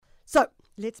So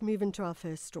let's move into our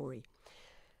first story.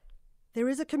 There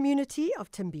is a community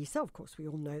of Tembisa, of course, we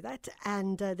all know that,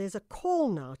 and there's a call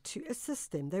now to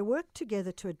assist them. They work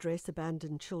together to address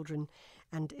abandoned children,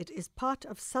 and it is part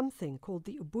of something called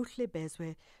the Ubuhle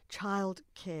Bezwe Child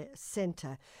Care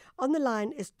Center. On the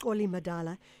line is Xoli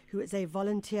Madala, who is a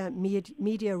volunteer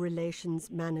media relations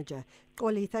manager.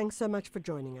 Xoli, thanks so much for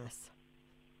joining us.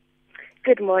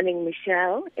 Good morning,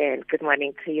 Michelle, and good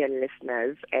morning to your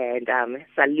listeners, and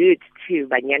salute to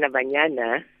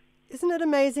Banyana. Isn't it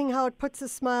amazing how it puts a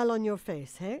smile on your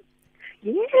face, hey?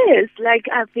 Yes, like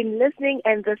I've been listening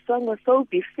and the song was so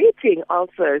befitting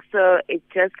also, so it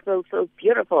just feels so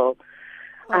beautiful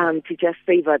to just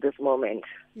savor this moment.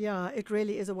 Yeah, it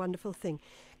really is a wonderful thing.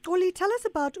 Xoli, tell us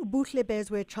about Ubuhle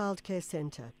Bezwe Child Care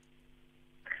Center.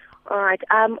 All right,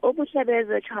 Ubuhle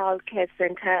Bezwe Child Care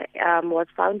Center was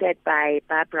founded by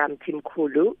Barbara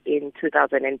Mtimkulu in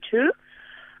 2002.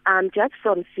 Just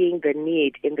from seeing the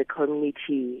need in the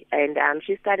community. And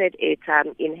she started it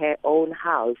in her own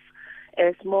house,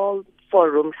 a small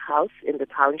 4-room house in the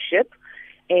township.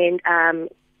 And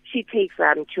she takes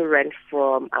children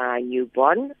from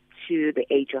newborn to the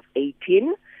age of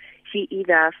 18. She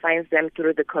either finds them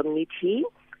through the community.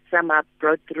 Some are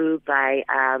brought through by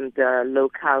the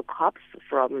local cops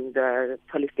from the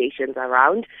police stations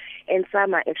around, and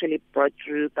some are actually brought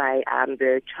through by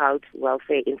the child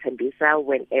welfare in Tembisa.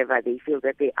 Whenever they feel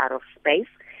that they're out of space,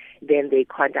 then they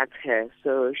contact her.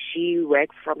 So she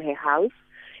works from her house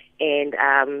and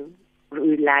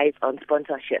relies on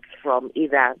sponsorships from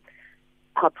either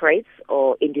corporates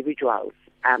or individuals,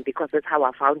 because that's how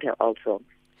I found her also.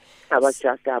 I was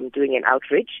just doing an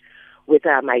outreach with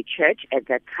my church at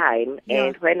that time,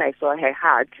 and when I saw her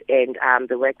heart and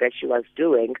the work that she was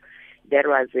doing, that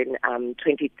was in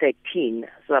 2013,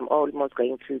 so I'm almost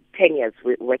going to 10 years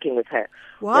working with her.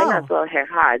 Wow. When I saw her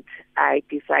heart, I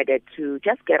decided to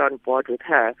just get on board with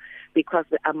her, because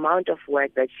the amount of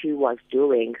work that she was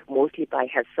doing, mostly by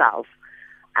herself,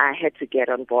 I had to get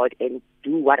on board and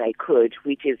do what I could,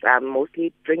 which is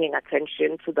mostly bringing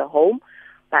attention to the home,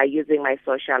 by using my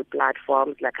social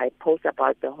platforms. Like I post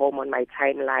about the home on my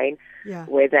timeline,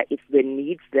 whether it's the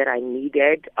needs that I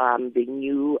needed, the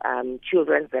new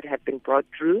children that have been brought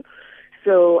through.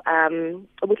 So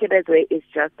Ubuhle Bezwe is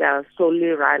just solely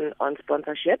run on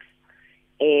sponsorships,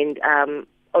 and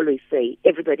always say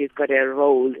everybody's got a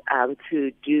role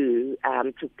to do,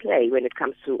 to play when it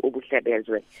comes to Ubuhle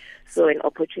Bezwe. So an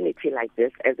opportunity like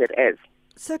this, as it is.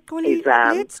 So, Xoli,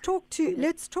 let's talk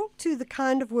to the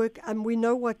kind of work, we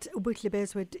know what Ubuhle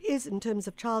Bezwe is in terms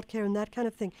of childcare and that kind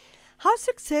of thing. How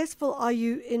successful are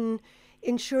you in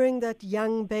ensuring that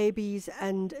young babies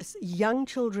and young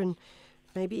children,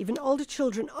 maybe even older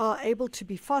children, are able to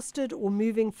be fostered or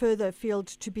moving further afield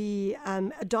to be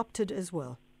adopted as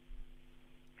well?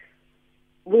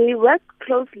 We work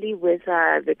closely with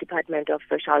the Department of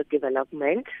Social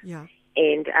Development. Yeah.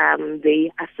 And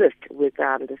they assist with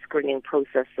the screening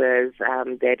processes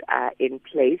that are in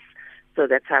place, so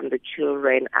that the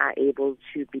children are able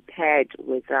to be paired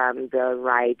with the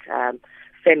right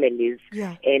families.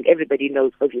 Yeah. And everybody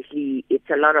knows, obviously, it's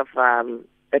a lot of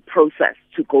a process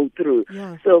to go through.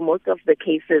 Yeah. So most of the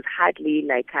cases hardly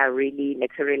really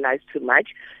materialize too much.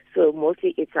 So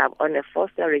mostly it's on a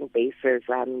fostering basis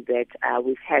that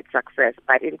we've had success.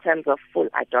 But in terms of full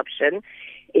adoption,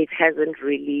 it hasn't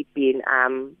really been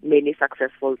many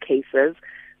successful cases.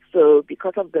 So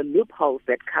because of the loopholes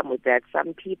that come with that,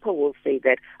 some people will say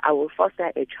that I will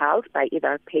foster a child by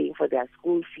either paying for their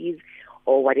school fees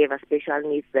or whatever special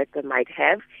needs that they might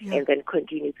have, and then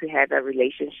continue to have a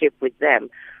relationship with them.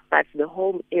 But the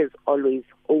home is always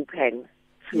open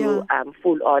to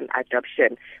full-on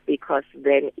adoption, because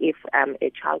then if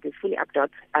a child is fully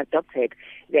adopted,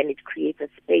 then it creates a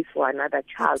space for another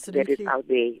child that is out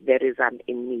there that is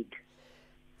in need.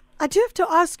 I do have to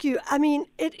ask you,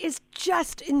 it is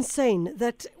just insane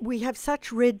that we have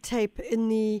such red tape in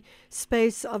the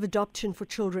space of adoption for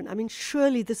children.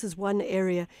 Surely this is one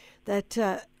area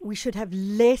that we should have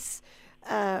less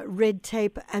red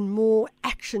tape and more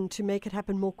action to make it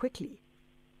happen more quickly.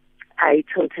 I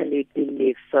totally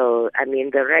believe so.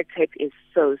 The red tape is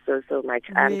so much.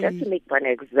 Really? Just to make one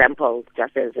example,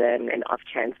 just as an off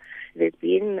chance, there's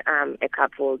been a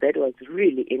couple that was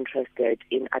really interested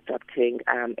in adopting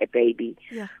a baby.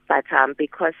 Yeah. But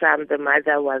because the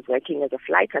mother was working as a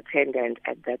flight attendant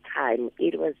at that time,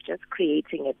 it was just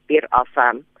creating a bit of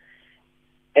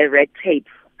a red tape,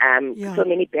 so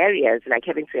many barriers, like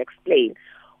having to explain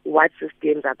what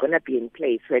systems are going to be in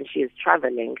place when she is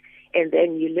traveling. And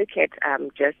then you look at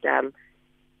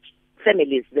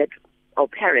families that or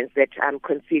parents that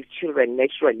conceive children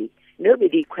naturally.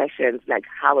 nobody questions, like,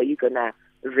 how are you going to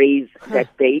raise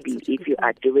that baby if you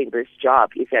are doing this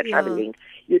job, if you're traveling?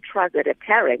 You trust that a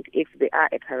parent, if they are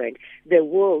a parent, they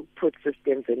will put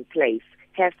systems in place,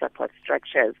 have support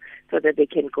structures so that they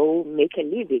can go make a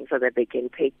living, so that they can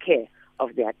take care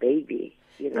of their baby.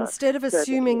 Instead of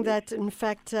assuming that, in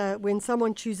fact, when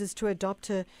someone chooses to adopt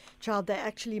a child, they're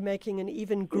actually making an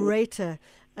even greater...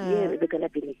 they're going to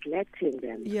be neglecting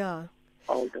them. Yeah.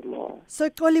 All the more. So,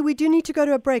 Xoli, we do need to go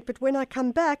to a break, but when I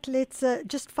come back, let's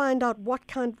just find out what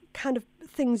kind of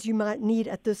things you might need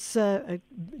at this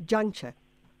juncture.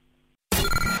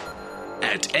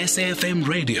 At SAFM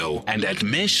Radio and at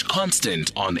Mesh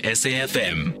Constant on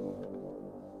SAFM.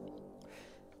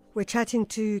 We're chatting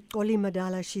to Xoli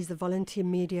Madala. She's the Volunteer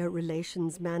Media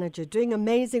Relations Manager, doing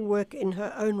amazing work in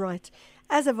her own right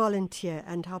as a volunteer,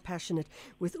 and how passionate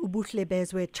with Ubuhle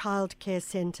Bezwe Child Care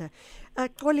Centre.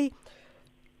 Xoli,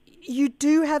 you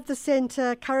do have the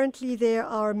centre. Currently there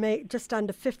are just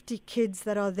under 50 kids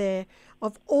that are there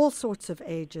of all sorts of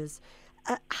ages.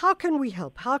 How can we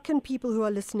help? How can people who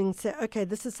are listening say, okay,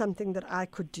 this is something that I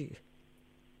could do?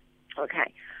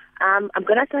 Okay. I'm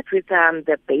going to start with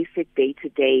the basic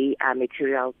day-to-day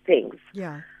material things.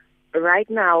 Yeah. Right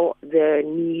now, the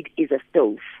need is a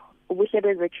stove.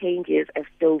 Whichever changes a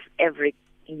stove every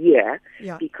year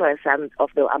because of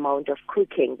the amount of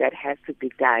cooking that has to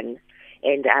be done.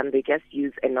 And they just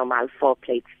use a normal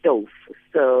 4-plate stove.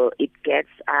 So it gets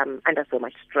under so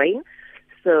much strain.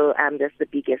 So that's the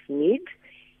biggest need.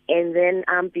 And then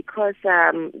because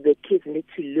the kids need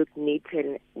to look neat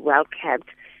and well-kept,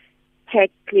 hair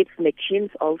clips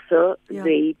machines also,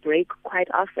 they break quite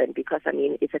often because,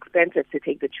 it's expensive to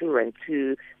take the children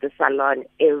to the salon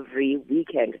every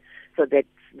weekend so that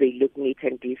they look neat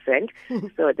and decent.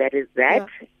 So that is that.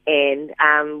 Yeah.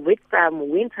 And with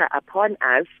winter upon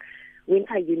us,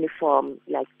 winter uniform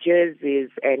like jerseys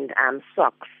and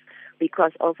socks,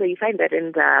 because also you find that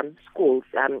in the schools,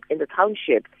 in the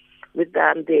township, with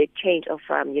the change of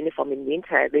uniform in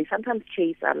winter, they sometimes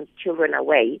chase children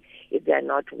away if they're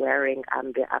not wearing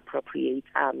the appropriate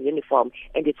uniform,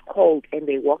 and it's cold and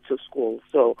they walk to school.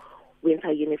 So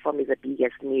winter uniform is the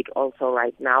biggest need also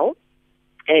right now.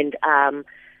 And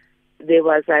there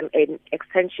was an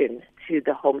extension to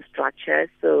the home structure,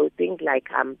 so things like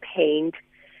paint,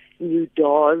 new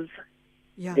doors,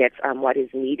 that's what is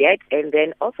needed. And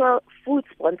then also food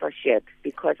sponsorship,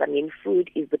 because, food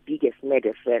is the biggest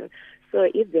medicine. So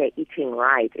if they're eating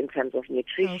right in terms of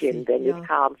nutrition, then it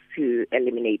helps to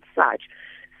eliminate such.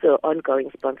 So ongoing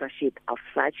sponsorship of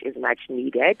such is much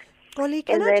needed. Xoli,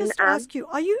 can I just ask you,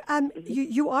 are you,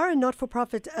 you are a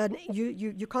not-for-profit,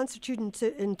 you constitute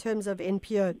in terms of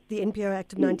NPO, the NPO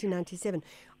Act of 1997.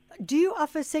 Do you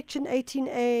offer Section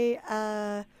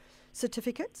 18A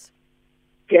certificates?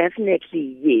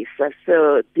 Definitely, yes.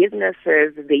 So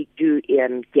businesses, they do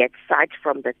get such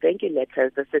from the thank you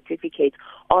letters, the certificates,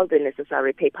 all the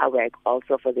necessary paperwork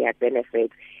also for their benefit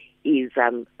is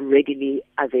readily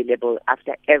available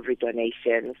after every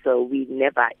donation. So we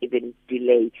never even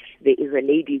delay. There is a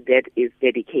lady that is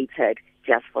dedicated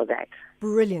just for that.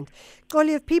 Brilliant.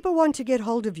 Xoli, if people want to get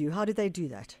hold of you, how do they do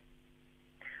that?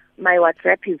 My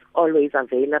WhatsApp is always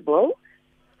available.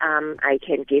 I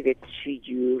can give it to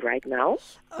you right now.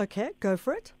 Okay, go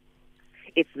for it.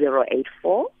 It's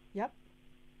 084 Yep.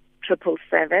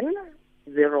 777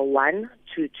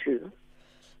 0122.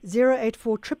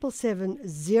 084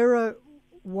 777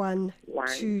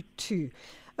 0122.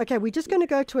 Okay, we're just going to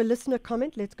go to a listener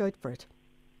comment. Let's go for it.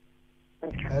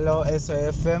 Okay. Hello,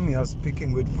 SAFM. You're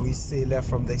speaking with Vuisile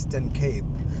from the Eastern Cape.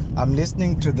 I'm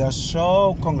listening to the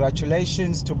show.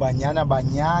 Congratulations to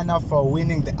Banyana for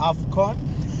winning the AFCON.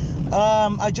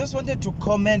 I just wanted to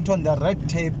comment on the red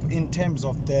tape in terms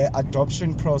of the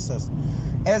adoption process.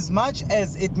 As much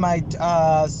as it might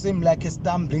seem like a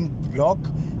stumbling block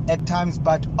at times,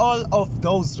 but all of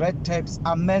those red tapes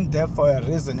are meant there for a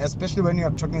reason, especially when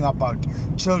you're talking about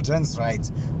children's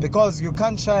rights, because you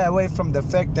can't shy away from the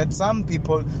fact that some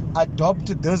people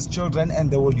adopt those children and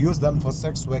they will use them for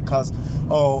sex workers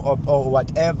or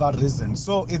whatever reason.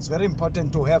 So it's very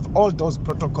important to have all those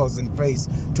protocols in place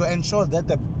to ensure that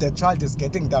the child is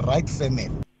getting the right family.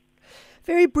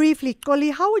 Very briefly,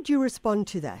 Xoli, how would you respond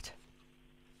to that?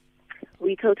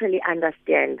 We totally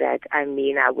understand that.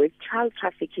 With child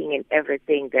trafficking and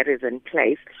everything that is in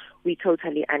place, we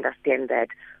totally understand that.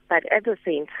 But at the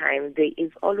same time, there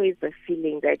is always the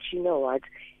feeling that, you know what,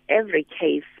 every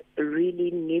case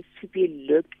really needs to be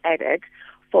looked at it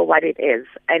for what it is.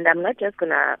 And I'm going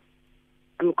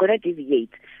to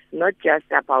deviate, not just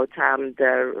about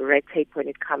the red tape when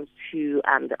it comes to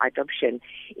the adoption.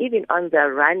 Even on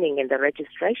the running and the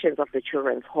registrations of the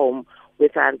children's home,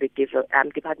 with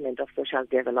the Department of Social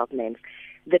Development.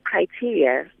 The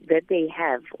criteria that they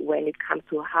have when it comes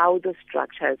to how the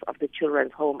structures of the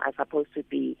children's home are supposed to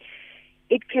be,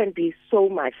 it can be so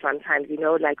much sometimes,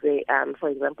 like for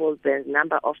example, the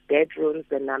number of bedrooms,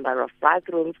 the number of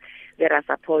bathrooms that are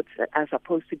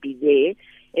supposed to be there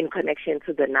in connection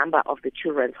to the number of the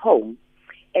children's home.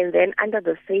 And then under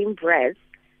the same breath,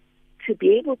 to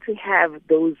be able to have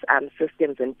those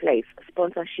systems in place,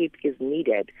 sponsorship is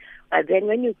needed. But then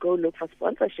when you go look for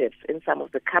sponsorships in some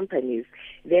of the companies,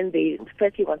 then they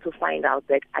firstly want to find out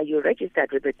that are you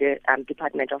registered with the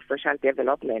Department of Social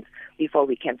Development before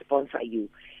we can sponsor you.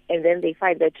 And then they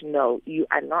find that no, you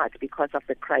are not because of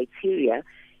the criteria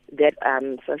that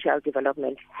social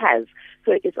development has.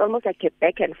 So it's almost like a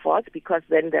back and forth because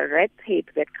then the red tape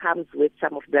that comes with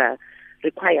some of the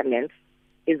requirements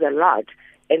is a lot.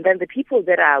 And then the people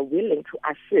that are willing to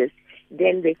assist,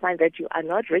 then they find that you are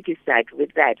not registered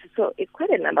with that. So it's quite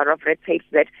a number of red tapes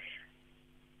that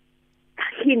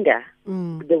hinder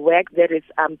the work that is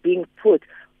being put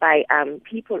by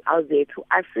people out there to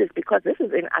assist, because this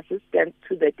is in assistance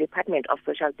to the Department of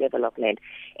Social Development.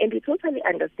 And we totally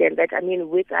understand that,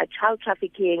 with child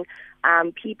trafficking,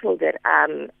 people that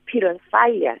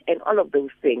pedophilia and all of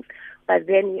those things. But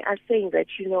then we are saying that,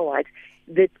 you know what,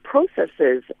 the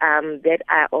processes that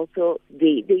are also,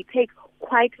 they take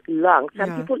quite long.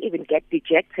 Some people even get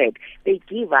dejected. They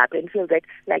give up and feel that,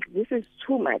 this is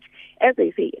too much. As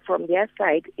they say, from their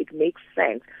side, it makes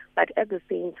sense. But at the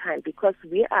same time, because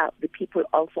we are the people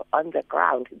also on the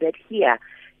ground that hear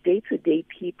day-to-day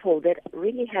people that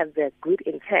really have the good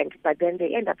intent, but then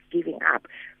they end up giving up.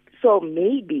 So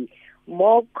maybe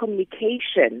more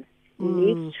communication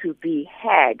needs to be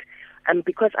had.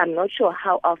 Because I'm not sure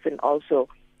how often also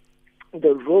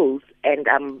the rules and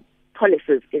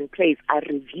policies in place are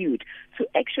reviewed to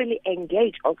actually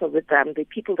engage also with the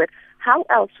people that how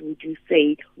else would you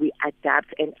say we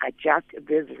adapt and adjust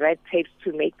these red tapes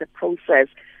to make the process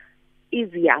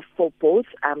easier for both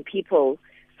people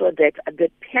so that the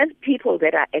people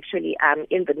that are actually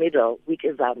in the middle, which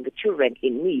is the children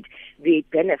in need, they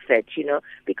benefit,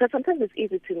 because sometimes it's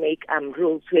easy to make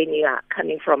rules when you are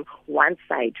coming from one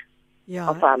side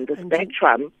of the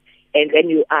spectrum, and then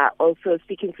you are also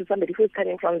speaking to somebody who's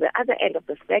coming from the other end of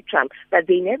the spectrum, but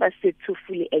they never sit to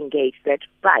fully engage that.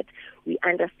 But we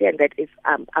understand that it's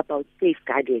about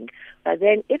safeguarding. But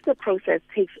then if the process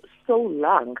takes so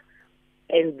long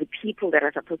and the people that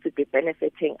are supposed to be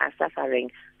benefiting are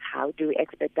suffering, how do we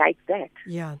expedite that?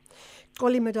 Yeah.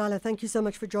 Xoli Madala, thank you so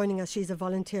much for joining us. She's a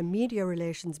volunteer media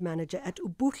relations manager at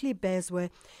Ubuhle Bezwe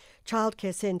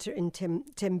Childcare Center in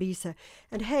Tembisa.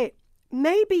 And hey,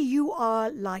 maybe you are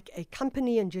like a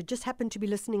company and you just happen to be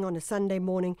listening on a Sunday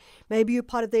morning. Maybe you're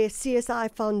part of their CSI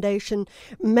foundation.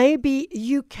 Maybe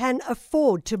you can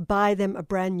afford to buy them a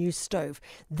brand new stove.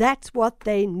 That's what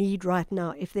they need right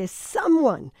now. If there's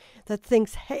someone that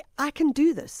thinks, hey, I can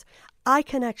do this, I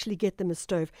can actually get them a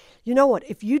stove. You know what?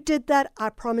 If you did that, I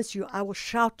promise you, I will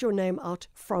shout your name out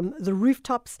from the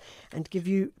rooftops and give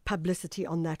you publicity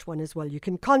on that one as well. You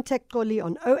can contact Xoli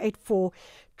on 084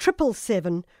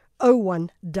 777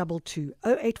 0122,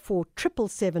 084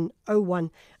 777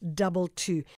 0122.